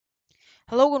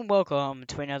Hello and welcome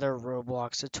to another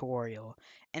Roblox tutorial.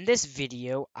 In this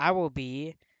video, I will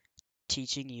be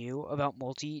teaching you about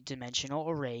multi-dimensional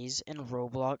arrays in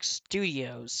Roblox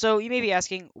Studios. So you may be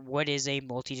asking, what is a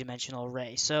multi-dimensional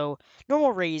array? So normal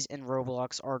arrays in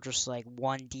Roblox are just like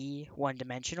 1D,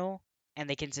 one-dimensional, and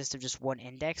they consist of just one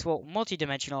index. Well,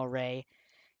 multi-dimensional array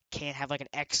can have like an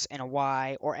X and a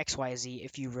Y or XYZ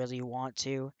if you really want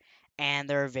to, and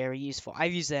they're very useful.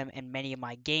 I've used them in many of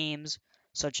my games,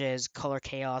 such as Color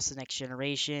Chaos: The Next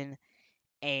Generation,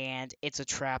 and It's a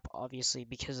Trap, obviously,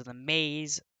 because of the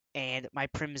maze, and my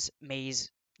Prim's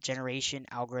maze generation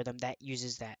algorithm that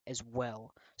uses that as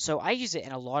well. So I use it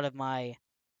in a lot of my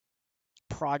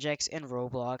projects in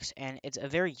Roblox, and it's a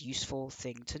very useful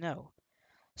thing to know.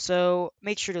 So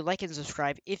make sure to like and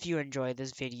subscribe if you enjoyed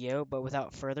this video, but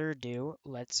without further ado,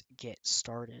 let's get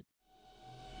started.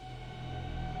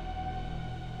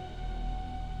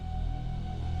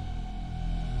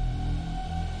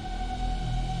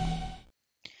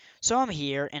 So I'm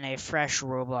here in a fresh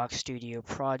Roblox Studio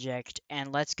project,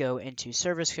 and let's go into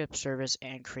Service Service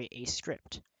and create a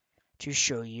script to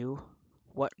show you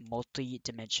what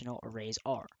multi-dimensional arrays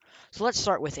are. So let's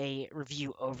start with a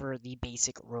review over the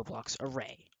basic Roblox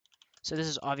array. So this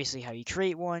is obviously how you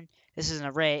create one. This is an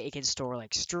array. It can store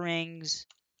like strings,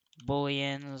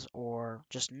 booleans, or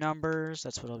just numbers.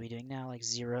 That's what I'll be doing now, like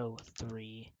 0,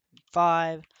 3,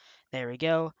 5. There we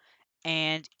go.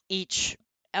 And each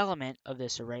element of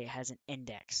this array has an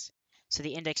index. So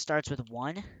the index starts with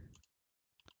 1.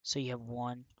 So you have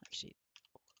 1. Actually,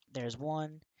 there's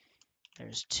 1,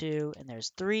 there's 2, and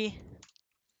there's 3.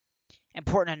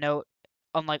 Important to note,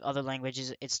 unlike other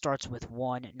languages, it starts with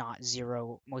 1, not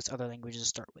 0. Most other languages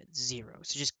start with 0.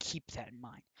 So just keep that in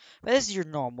mind. But this is your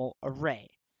normal array.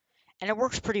 And it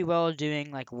works pretty well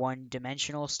doing like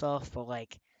one-dimensional stuff, but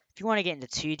like if you want to get into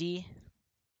 2D,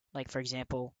 like for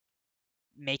example,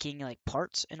 making like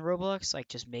parts in Roblox, like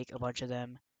just make a bunch of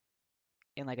them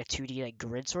in like a 2D like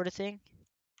grid sort of thing,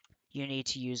 you need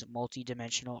to use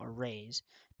multi-dimensional arrays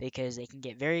because they can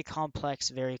get very complex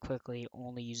very quickly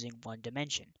only using one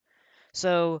dimension.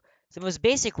 So the most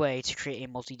basic way to create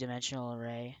a multi-dimensional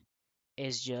array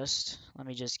is just, let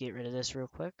me just get rid of this real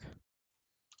quick,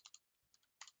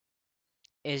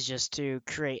 is just to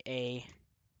create a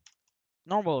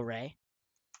normal array,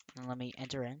 and let me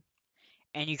enter in,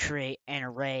 and you create an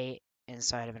array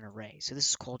inside of an array. So this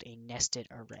is called a nested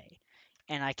array.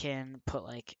 And I can put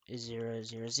like 0,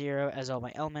 0, 0 as all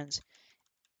my elements,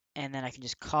 and then I can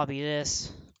just copy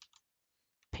this,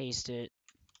 paste it,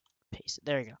 paste it.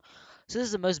 There we go. So this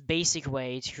is the most basic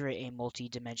way to create a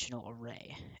multi-dimensional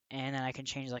array. And then I can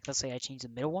change, like, let's say I change the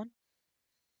middle one.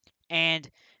 And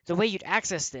the way you'd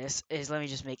access this is, let me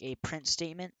just make a print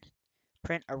statement.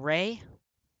 Print array.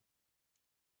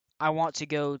 I want to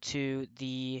go to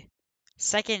the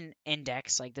second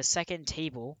index, like the second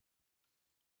table,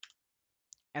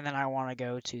 and then I want to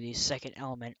go to the second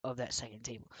element of that second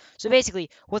table. So basically,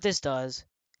 what this does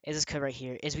is this code right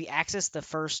here is we access the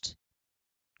first,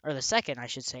 or the second, I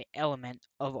should say, element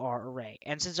of our array.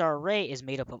 And since our array is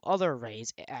made up of other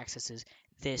arrays, it accesses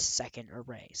this second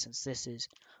array. Since this is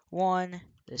 1,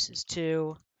 this is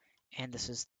 2, and this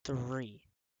is 3.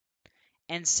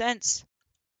 And since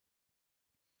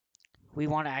we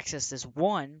want to access this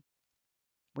 1,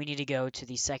 we need to go to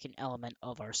the second element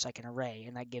of our second array,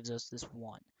 and that gives us this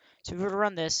 1. So if we were to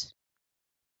run this,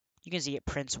 you can see it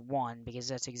prints 1 because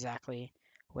that's exactly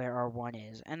where our 1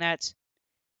 is. And that's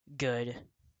good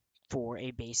for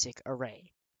a basic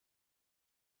array.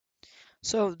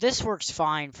 So this works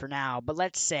fine for now, but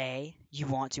let's say you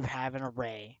want to have an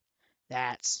array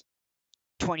that's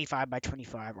 25 by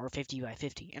 25 or 50 by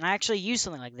 50. And I actually used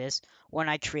something like this when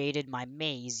I created my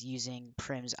maze using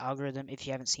Prim's algorithm. If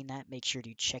you haven't seen that, make sure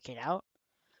to check it out.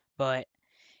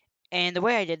 And the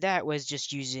way I did that was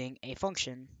just using a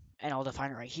function, and I'll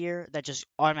define it right here, that just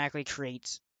automatically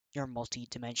creates your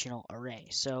multi-dimensional array.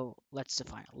 So let's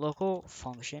define a local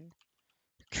function,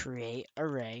 create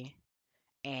array,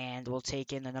 and we'll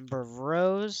take in the number of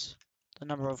rows, the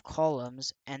number of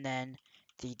columns, and then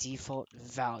the default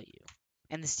value.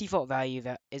 And this default value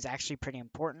that is actually pretty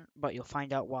important, but you'll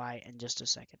find out why in just a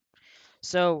second.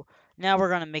 So now we're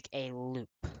going to make a loop.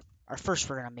 First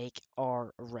we're going to make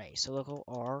our array. So local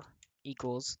r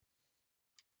equals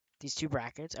these two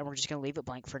brackets, and we're just going to leave it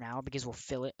blank for now because we'll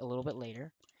fill it a little bit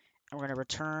later. And we're going to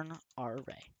return our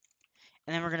array.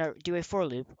 And then we're going to do a for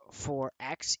loop for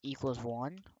x equals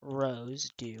 1,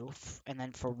 rows do, and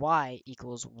then for y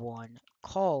equals 1,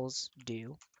 calls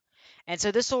do. And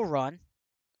so this will run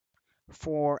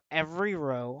for every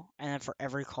row and then for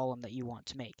every column that you want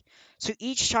to make. So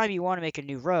each time you want to make a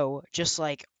new row, just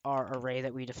like our array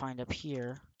that we defined up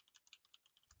here,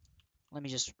 let me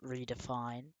just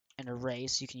redefine an array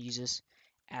so you can use this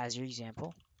as your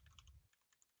example.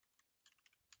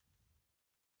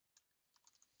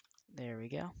 There we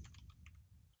go.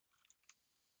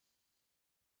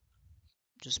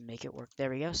 Just make it work. There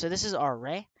we go. So this is our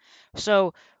array.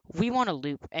 So we want to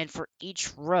loop, and for each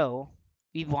row,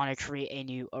 we want to create a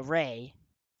new array.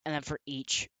 And then for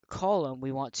each column,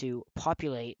 we want to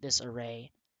populate this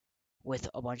array with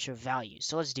a bunch of values.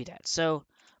 So let's do that. So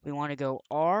we want to go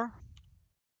R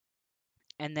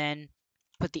and then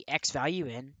put the X value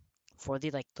in for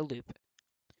the loop.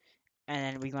 And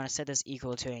then we want to set this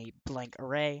equal to a blank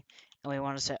array. And we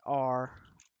want to set R,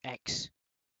 X,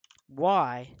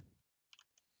 Y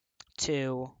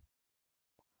to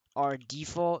our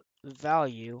default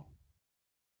value,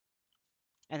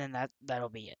 and then that'll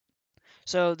be it.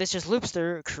 So this just loops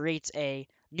through, creates a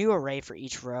new array for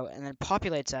each row, and then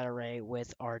populates that array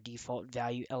with our default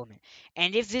value element.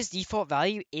 And if this default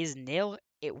value is nil,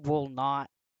 it will not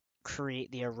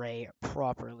create the array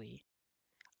properly.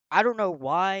 I don't know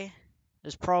why.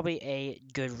 There's probably a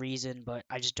good reason, but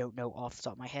I just don't know off the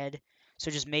top of my head.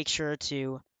 So just make sure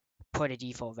to put a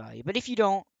default value. But if you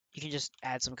don't, you can just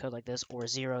add some code like this or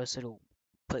 0, so it'll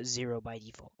put 0 by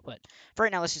default. But for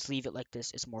right now, let's just leave it like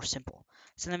this. It's more simple.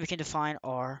 So then we can define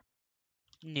our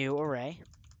new array,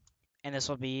 and this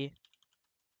will be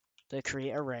the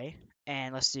create array.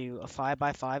 And let's do a 5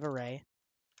 by 5 array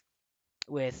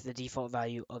with the default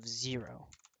value of 0.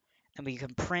 And we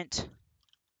can print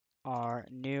our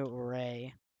new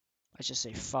array. Let's just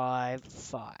say 5,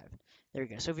 5. There we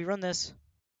go. So if we run this,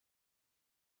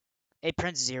 it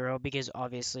prints 0 because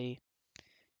obviously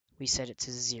we set it to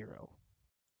 0.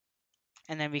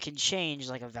 And then we can change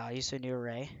like a value. So new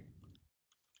array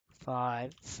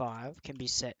 5, 5 can be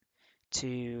set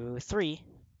to 3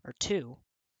 or 2,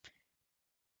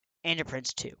 and it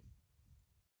prints 2.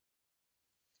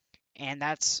 And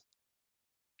that's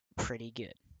pretty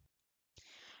good.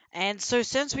 And so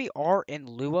since we are in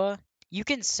Lua, you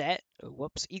can set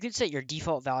your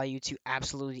default value to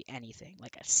absolutely anything,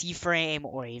 like a C-frame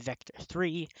or a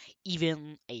vector3,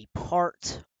 even a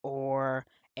part or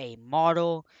a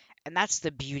model. And that's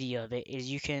the beauty of it, is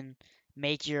you can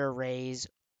make your arrays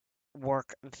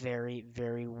work very,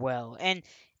 very well. And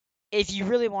if you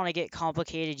really want to get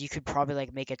complicated, you could probably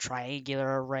make a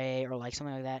triangular array or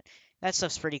something like that. That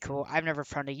stuff's pretty cool. I've never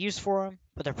found a use for them,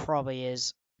 but there probably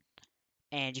is,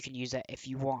 and you can use that if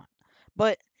you want.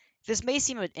 But this may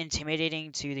seem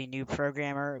intimidating to the new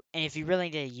programmer, and if you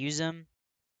really need to use them,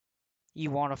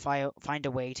 you want to find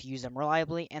a way to use them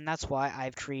reliably, and that's why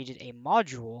I've created a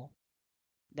module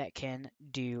that can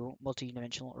do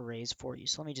multi-dimensional arrays for you.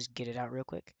 So let me just get it out real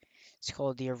quick. It's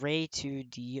called the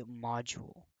Array2D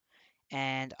Module,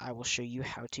 and I will show you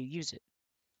how to use it.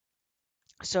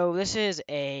 So this is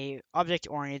a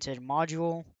object-oriented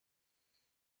module.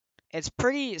 It's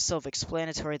pretty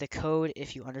self-explanatory, the code,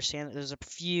 if you understand that there's a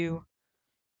few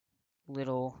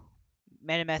little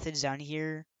meta methods down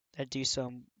here that do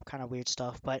some kind of weird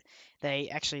stuff, but they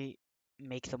actually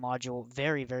make the module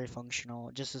very, very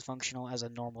functional, just as functional as a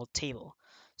normal table.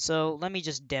 So let me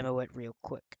just demo it real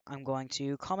quick. I'm going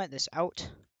to comment this out.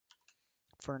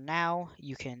 For now,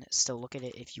 you can still look at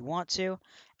it if you want to,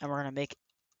 and we're going to make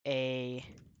a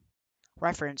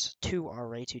reference to our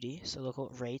Array2D. So local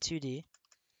Array2D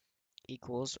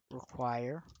equals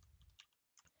require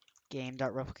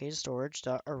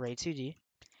game.replicatedStorage.array2D,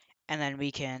 and then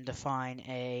we can define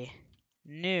a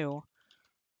new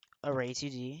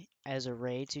Array2D as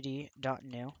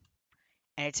Array2D.new,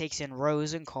 and it takes in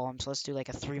rows and columns. So let's do like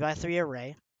a 3 by 3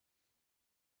 array,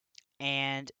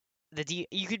 and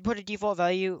you could put a default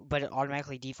value, but it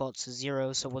automatically defaults to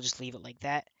 0, so we'll just leave it like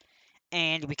that,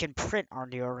 and we can print our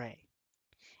new array.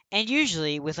 And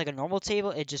usually with a normal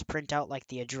table, it just print out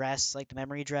the address, the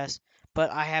memory address, but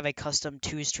I have a custom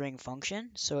toString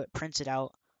function, so it prints it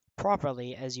out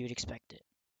properly as you'd expect it.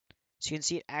 So you can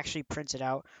see it actually prints it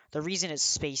out. The reason it's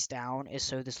spaced down is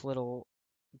so this little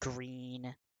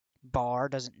green bar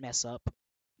doesn't mess up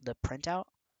the printout.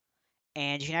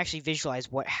 And you can actually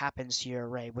visualize what happens to your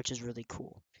array, which is really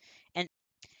cool.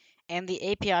 And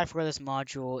the API for this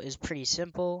module is pretty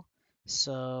simple.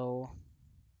 So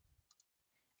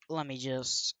let me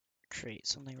just create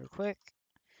something real quick.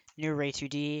 New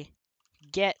Array2D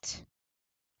get.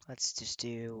 Let's just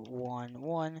do 1,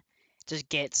 1. Just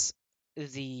gets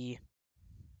the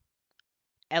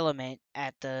element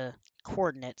at the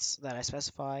coordinates that I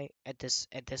specify. At this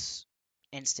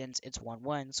instance, it's 1,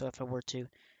 1. So if I were to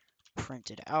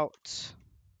print it out,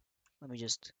 let me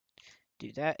just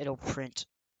do that. It'll print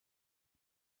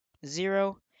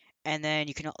 0. And then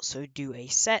you can also do a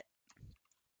set,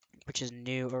 which is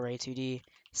new Array2D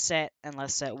set, and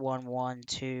let's set 1, 1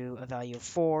 to a value of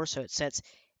 4. So it sets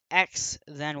X,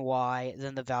 then Y,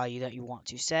 then the value that you want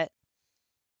to set.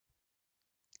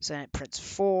 So then it prints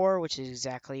 4, which is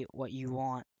exactly what you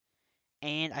want.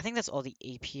 And I think that's all the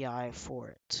API for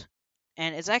it.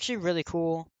 And it's actually really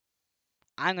cool.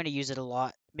 I'm going to use it a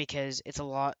lot because it's a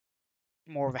lot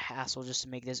more of a hassle just to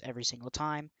make this every single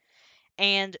time.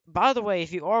 And by the way,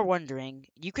 if you are wondering,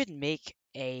 you could make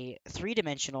a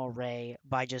 3-dimensional array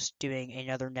by just doing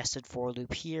another nested for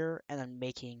loop here and then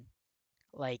making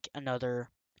like another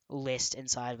list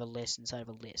inside of a list inside of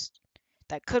a list.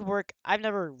 That could work. I've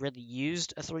never really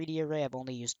used a 3D array. I've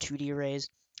only used 2D arrays,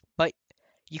 but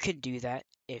you can do that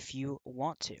if you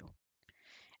want to.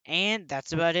 And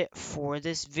that's about it for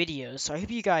this video. So I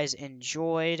hope you guys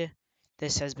enjoyed.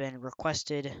 This has been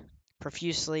requested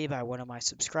profusely by one of my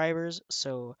subscribers,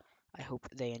 so I hope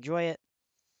they enjoy it.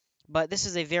 But this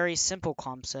is a very simple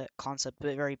concept,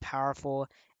 but very powerful.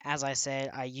 As I said,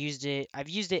 I've used it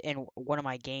in one of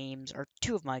my games, or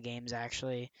 2 of my games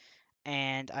actually,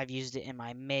 and I've used it in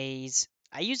my maze.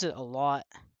 I use it a lot,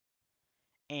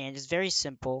 and it's very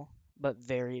simple, but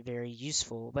very, very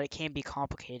useful. But it can be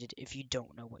complicated if you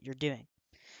don't know what you're doing.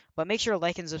 But make sure to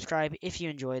like and subscribe if you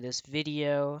enjoy this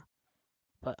video.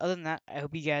 But other than that, I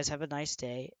hope you guys have a nice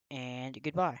day, and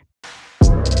goodbye.